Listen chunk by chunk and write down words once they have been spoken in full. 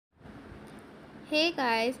Hey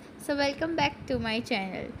guys, so welcome back to my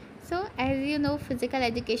channel. So as you know, physical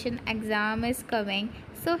education exam is coming.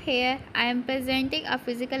 So here I am presenting a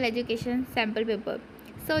physical education sample paper.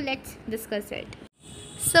 So let's discuss it.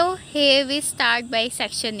 So here we start by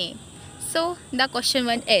section A. So the question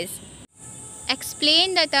 1 is,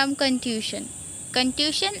 explain the term contusion.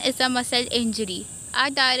 Contusion is a muscle injury,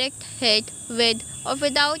 a direct hit with or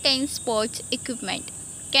without any sports equipment.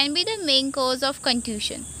 Can be the main cause of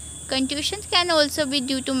contusion. Contusions can also be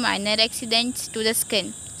due to minor accidents to the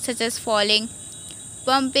skin, such as falling,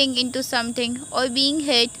 bumping into something, or being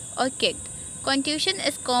hit or kicked. Contusion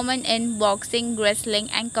is common in boxing, wrestling,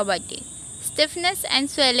 and kabaddi. Stiffness and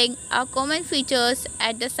swelling are common features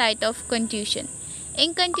at the site of contusion.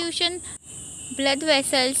 In contusion, blood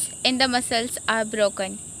vessels in the muscles are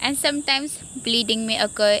broken, and sometimes bleeding may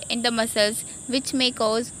occur in the muscles, which may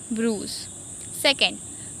cause bruise. Second,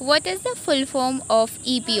 what is the full form of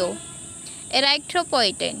EPO?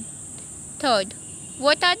 Erythropoietin. Third,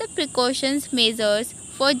 what are the precautions measures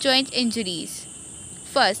for joint injuries?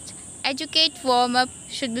 First, educate warm-up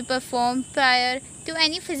should be performed prior to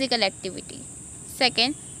any physical activity.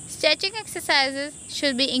 Second, stretching exercises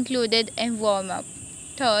should be included in warm-up.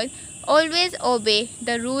 Third, always obey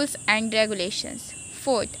the rules and regulations.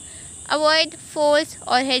 Fourth, avoid falls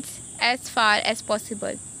or hits as far as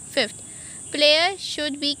possible. Fifth, players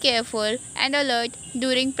should be careful and alert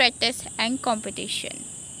during practice and competition.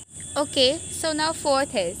 Okay, so now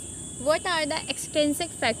fourth is, what are the extrinsic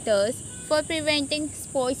factors for preventing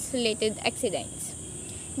sports related accidents?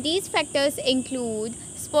 These factors include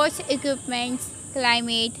sports equipment,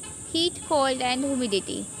 climate, heat, cold and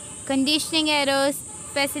humidity, conditioning errors,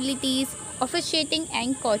 facilities, officiating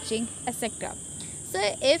and coaching, etc. So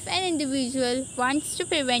if an individual wants to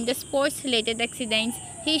prevent the sports related accidents,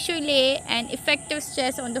 he should lay an effective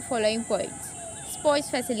stress on the following points.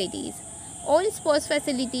 Sports facilities. All sports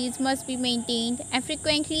facilities must be maintained and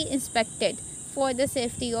frequently inspected for the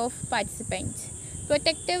safety of participants.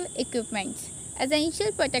 Protective equipment.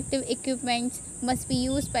 Essential protective equipment must be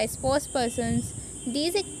used by sports persons.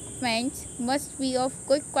 These equipment must be of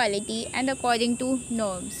good quality and according to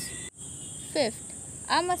norms. Fifth,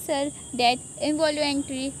 a muscle that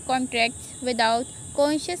involuntarily contracts without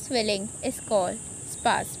conscious willing is called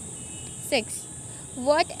spasm. Sixth,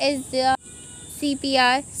 what is the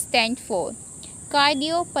CPR stand for?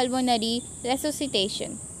 Cardiopulmonary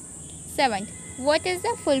resuscitation. Seventh, what is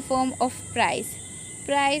the full form of PRICE?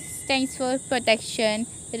 PRICE stands for protection,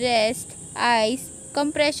 rest, ice,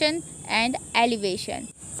 compression and elevation.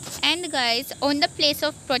 And guys, on the place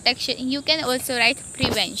of protection, you can also write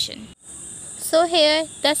prevention. So here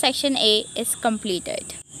the section A is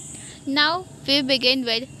completed. Now we begin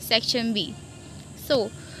with section B. So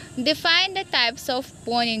define the types of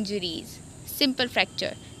bone injuries. Simple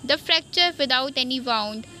fracture. The fracture without any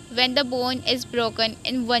wound when the bone is broken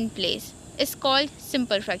in one place is called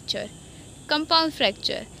simple fracture. Compound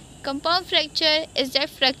fracture. Compound fracture is that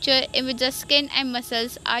fracture in which the skin and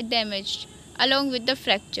muscles are damaged along with the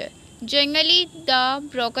fracture. Generally, the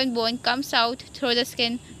broken bone comes out through the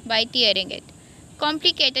skin by tearing it.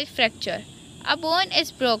 Complicated fracture. A bone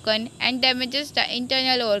is broken and damages the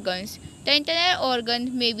internal organs. The internal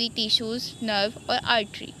organ may be tissues, nerve or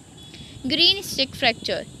artery. Green stick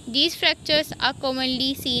fracture. These fractures are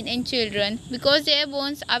commonly seen in children because their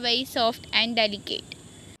bones are very soft and delicate.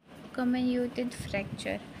 Comminuted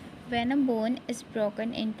fracture. When a bone is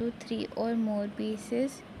broken into 3 or more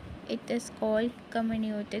pieces, it is called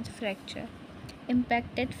comminuted fracture.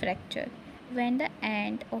 Impacted fracture. When the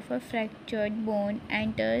end of a fractured bone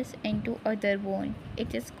enters into other bone,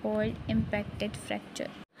 it is called impacted fracture.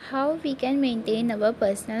 How we can maintain our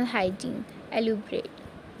personal hygiene? Elaborate.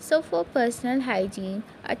 So for personal hygiene,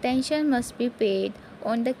 attention must be paid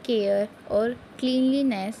on the care or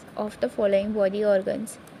cleanliness of the following body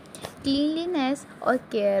organs. Cleanliness or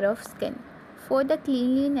care of skin. For the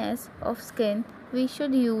cleanliness of skin, we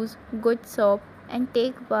should use good soap and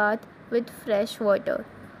take bath with fresh water.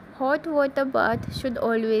 Hot water bath should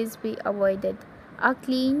always be avoided. A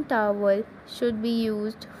clean towel should be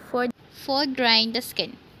used for drying the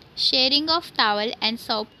skin. Sharing of towel and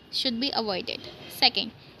soap should be avoided.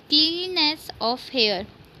 Second, cleanliness of hair.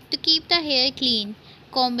 To keep the hair clean,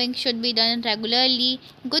 combing should be done regularly.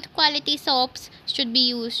 Good quality soaps should be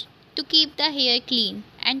used to keep the hair clean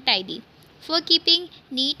and tidy. For keeping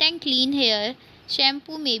neat and clean hair,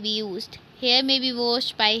 shampoo may be used. Hair may be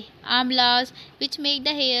washed by amlas, which make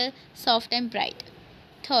the hair soft and bright.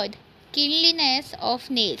 Third, cleanliness of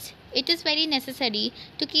nails. It is very necessary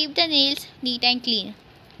to keep the nails neat and clean.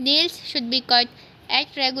 Nails should be cut at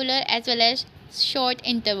regular as well as short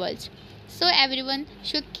intervals. So everyone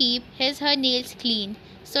should keep his/her nails clean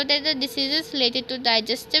so that the diseases related to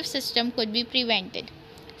digestive system could be prevented.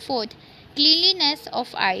 Fourth, cleanliness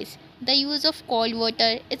of eyes. The use of cold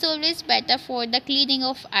water is always better for the cleaning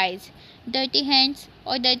of eyes. Dirty hands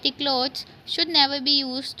or dirty clothes should never be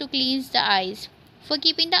used to cleanse the eyes. For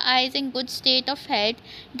keeping the eyes in good state of health,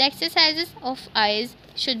 the exercises of eyes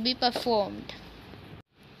should be performed.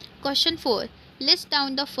 Question 4. List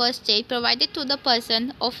down the first aid provided to the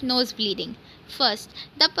person of nose bleeding. First,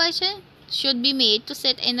 the person should be made to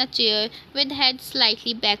sit in a chair with head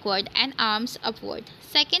slightly backward and arms upward.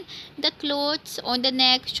 Second, the clothes on the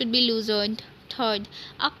neck should be loosened. Third,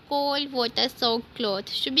 a cold water soaked cloth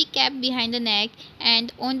should be kept behind the neck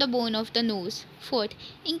and on the bone of the nose. Fourth,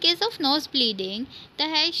 in case of nose bleeding, the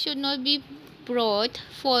head should not be brought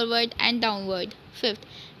forward and downward. Fifth,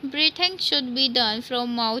 breathing should be done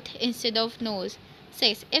from mouth instead of nose.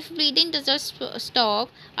 6. If bleeding does not stop,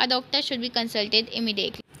 a doctor should be consulted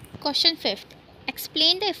immediately. Question 5th.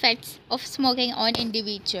 Explain the effects of smoking on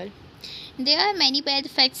individual. There are many bad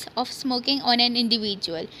effects of smoking on an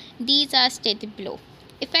individual. These are stated below.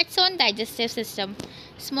 Effects on digestive system.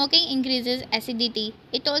 Smoking increases acidity.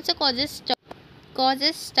 It also causes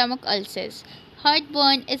stomach ulcers.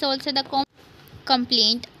 Heartburn is also the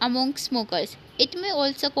complaint among smokers. It may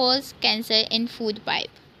also cause cancer in food pipe.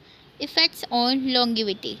 Effects on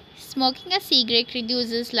longevity. Smoking a cigarette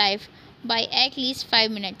reduces life by at least 5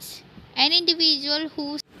 minutes. An individual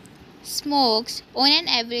who smokes on an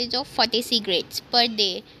average of 40 cigarettes per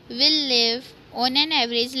day will live on an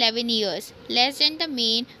average 11 years, less than the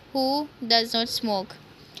man who does not smoke.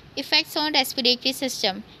 Effects on respiratory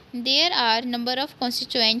system. There are number of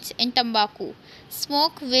constituents in tobacco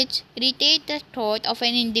smoke which irritate the throat of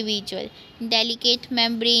an individual. Delicate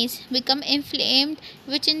membranes become inflamed,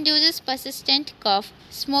 which induces persistent cough.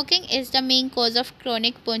 Smoking is the main cause of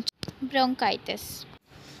chronic bronchitis.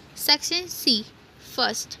 Section C.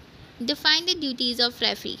 First, define the duties of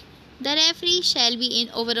referee. The referee shall be in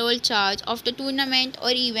overall charge of the tournament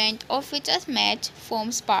or event of which a match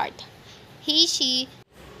forms part. He/she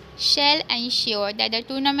shall ensure that the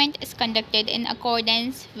tournament is conducted in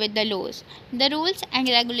accordance with the laws, the rules and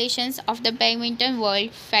regulations of the Badminton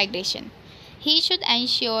World Federation. He should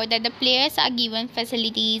ensure that the players are given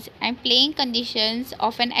facilities and playing conditions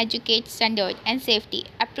of an adequate standard and safety,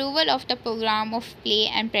 approval of the program of play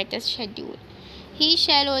and practice schedule. He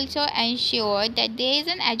shall also ensure that there is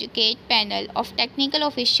an adequate panel of technical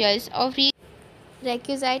officials of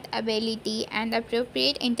requisite ability and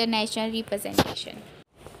appropriate international representation.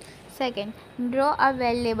 Second, draw a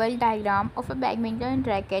well-labeled diagram of a badminton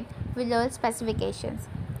racket with all specifications.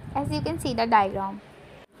 As you can see the diagram.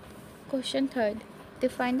 Question 3rd.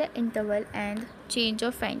 Define the interval and change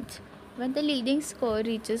of ends. When the leading score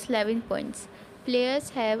reaches 11 points, players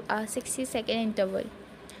have a 60-second interval.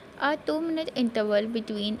 A 2-minute interval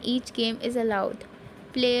between each game is allowed.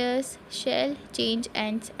 Players shall change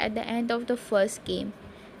ends at the end of the first game,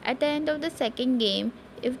 at the end of the second game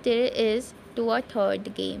if there is to a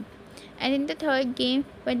third game, and in the third game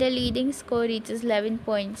when the leading score reaches 11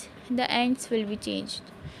 points, the ends will be changed.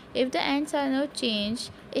 If the ends are not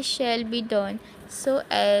changed, it shall be done so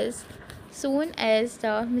as soon as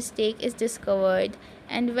the mistake is discovered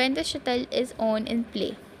and when the shuttle is on in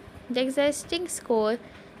play. The existing score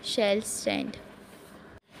shall stand.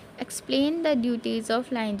 Explain the duties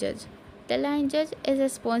of line judge. The line judge is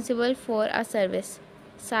responsible for a service,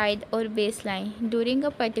 side or baseline during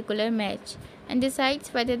a particular match and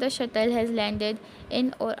decides whether the shuttle has landed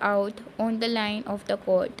in or out on the line of the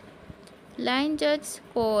court. Line judges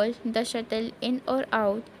call the shuttle in or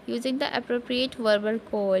out using the appropriate verbal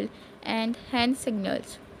call and hand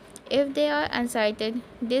signals. If they are unsighted,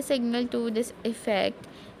 they signal to this effect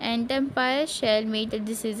and the umpire shall make the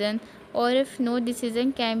decision, or if no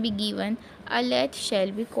decision can be given, a let shall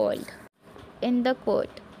be called. In the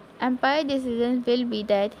court, umpire decision will be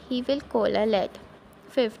that he will call a let.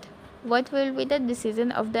 Fifth, what will be the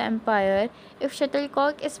decision of the umpire if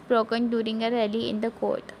shuttlecock is broken during a rally in the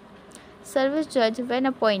court? Service judge, when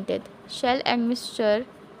appointed, shall administer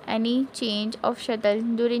any change of shuttle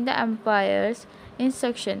during the umpire's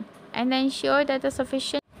instruction and ensure that a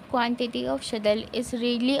sufficient quantity of shuttle is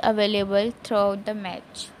readily available throughout the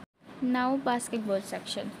match. Now basketball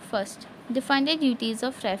section. First, define the duties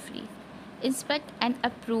of referee. Inspect and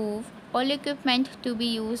approve all equipment to be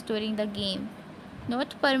used during the game.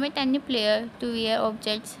 Not permit any player to wear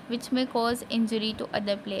objects which may cause injury to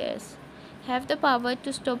other players. Have the power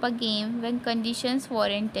to stop a game when conditions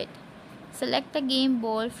warrant it. Select a game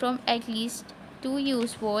ball from at least 2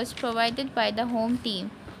 used balls provided by the home team.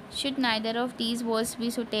 Should neither of these balls be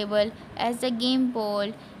suitable as the game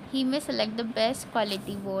ball, he may select the best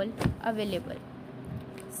quality ball available.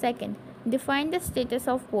 Second, define the status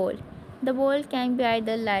of ball. The ball can be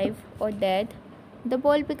either live or dead. The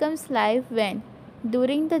ball becomes live when,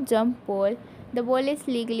 during the jump ball, the ball is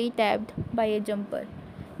legally tapped by a jumper.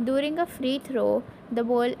 During a free throw, the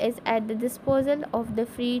ball is at the disposal of the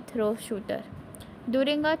free throw shooter.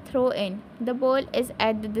 During a throw in, the ball is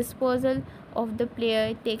at the disposal of the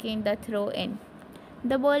player taking the throw in.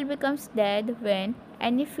 The ball becomes dead when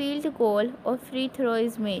any field goal or free throw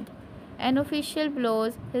is made. An official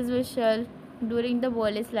blows his whistle during the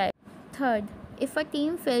ball is live. Third, if a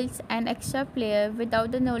team fields an extra player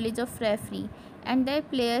without the knowledge of referee and that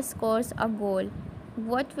player scores a goal,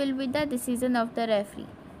 what will be the decision of the referee?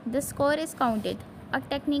 The score is counted. A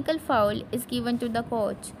technical foul is given to the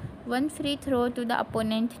coach. One free throw to the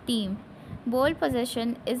opponent team. Ball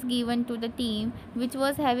possession is given to the team which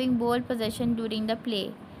was having ball possession during the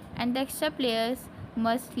play, and the extra players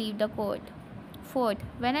must leave the court. Fourth,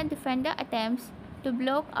 when a defender attempts to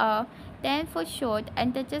block a 10-foot shot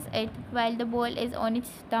and touches it while the ball is on its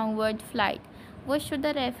downward flight, what should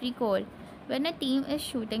the referee call? When a team is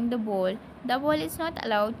shooting the ball is not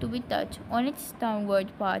allowed to be touched on its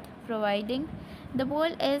downward path, providing the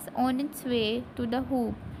ball is on its way to the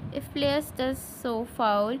hoop. If players does so,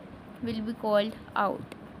 foul will be called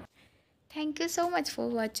out. Thank you so much for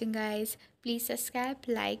watching, guys. Please subscribe,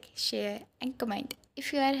 like, share and comment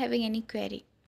if you are having any query.